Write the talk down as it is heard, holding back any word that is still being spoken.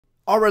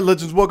All right,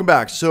 legends, welcome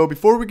back. So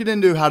before we get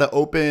into how to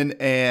open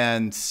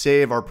and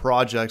save our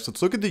projects,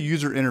 let's look at the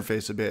user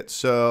interface a bit.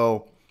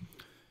 So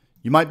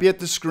you might be at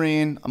the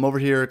screen. I'm over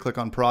here, click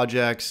on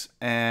projects.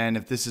 And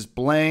if this is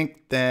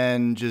blank,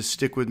 then just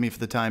stick with me for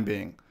the time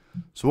being.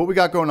 So what we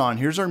got going on,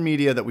 here's our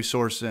media that we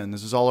source in.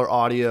 This is all our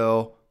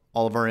audio,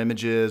 all of our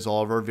images,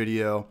 all of our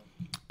video.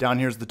 Down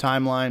here's the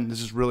timeline.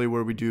 This is really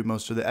where we do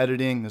most of the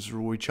editing. This is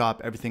where we chop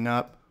everything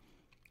up.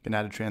 You can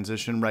add a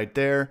transition right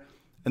there.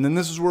 And then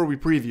this is where we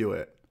preview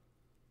it.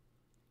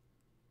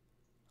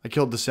 I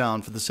killed the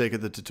sound for the sake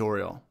of the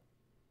tutorial.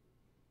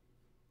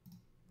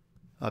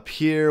 Up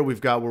here,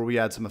 we've got where we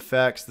add some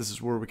effects. This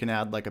is where we can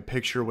add like a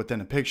picture within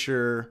a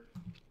picture.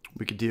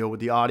 We could deal with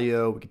the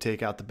audio. We could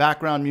take out the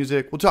background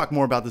music. We'll talk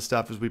more about this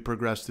stuff as we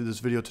progress through this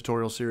video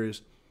tutorial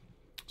series.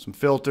 Some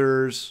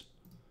filters,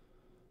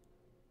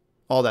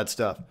 all that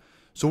stuff.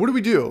 So what do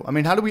we do? I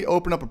mean, how do we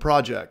open up a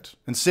project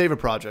and save a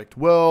project?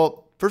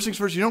 Well, first things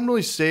first, you don't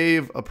really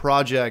save a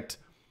project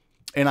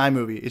in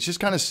iMovie. It's just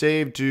kind of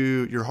saved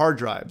to your hard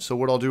drive. So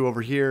what I'll do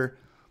over here,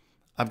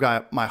 I've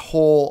got my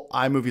whole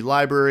iMovie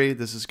library.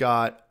 This has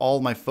got all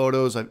of my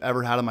photos I've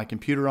ever had on my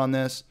computer on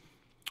this.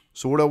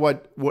 So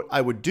what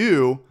I would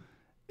do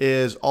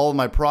is all of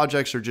my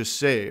projects are just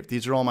saved.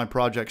 These are all my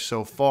projects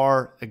so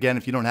far. Again,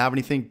 if you don't have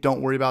anything,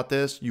 don't worry about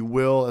this. You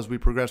will as we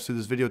progress through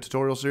this video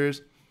tutorial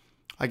series.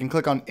 I can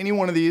click on any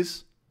one of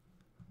these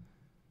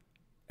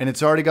and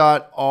it's already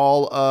got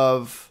all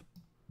of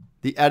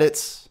the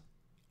edits,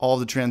 all of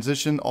the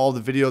transition, all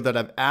the video that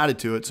I've added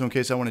to it. So in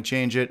case I want to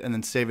change it and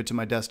then save it to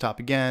my desktop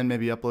again,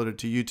 maybe upload it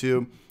to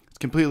YouTube, it's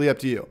completely up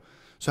to you.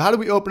 So how do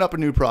we open up a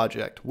new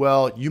project?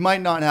 Well, you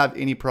might not have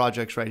any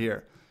projects right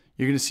here.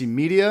 You're going to see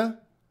media,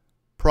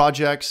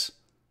 projects,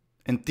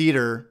 and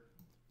theater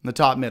in the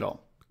top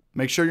middle.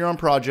 Make sure you're on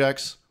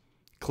projects.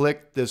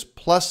 Click this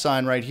plus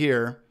sign right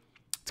here.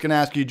 It's going to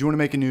ask you, do you want to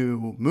make a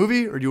new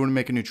movie or do you want to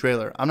make a new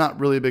trailer? I'm not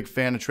really a big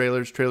fan of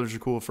trailers. Trailers are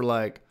cool for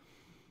like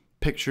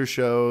picture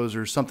shows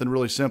or something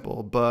really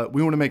simple, but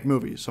we want to make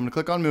movies. So I'm going to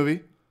click on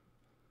movie.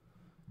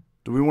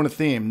 Do we want a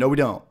theme? No, we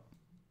don't.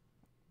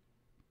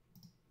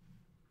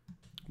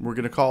 We're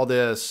going to call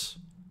this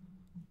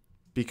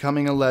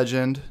Becoming a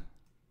Legend.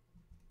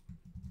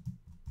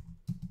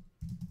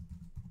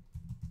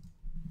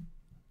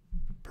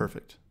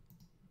 Perfect.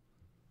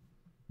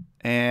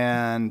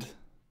 And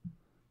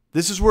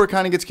this is where it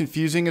kind of gets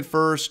confusing at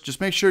first. Just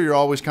make sure you're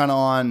always kind of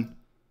on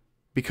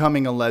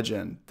Becoming a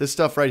Legend. This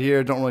stuff right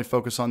here, don't really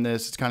focus on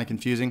this. It's kind of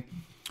confusing.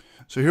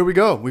 So here we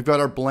go. We've got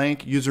our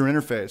blank user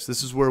interface.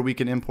 This is where we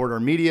can import our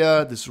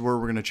media. This is where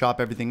we're going to chop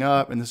everything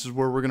up. And this is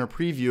where we're going to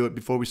preview it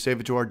before we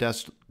save it to our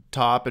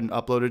desktop and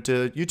upload it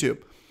to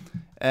YouTube.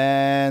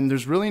 And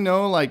there's really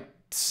no like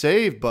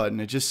save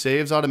button. It just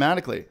saves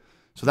automatically.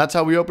 So that's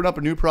how we open up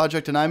a new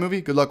project in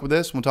iMovie. Good luck with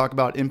this. We'll talk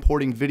about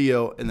importing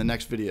video in the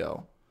next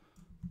video.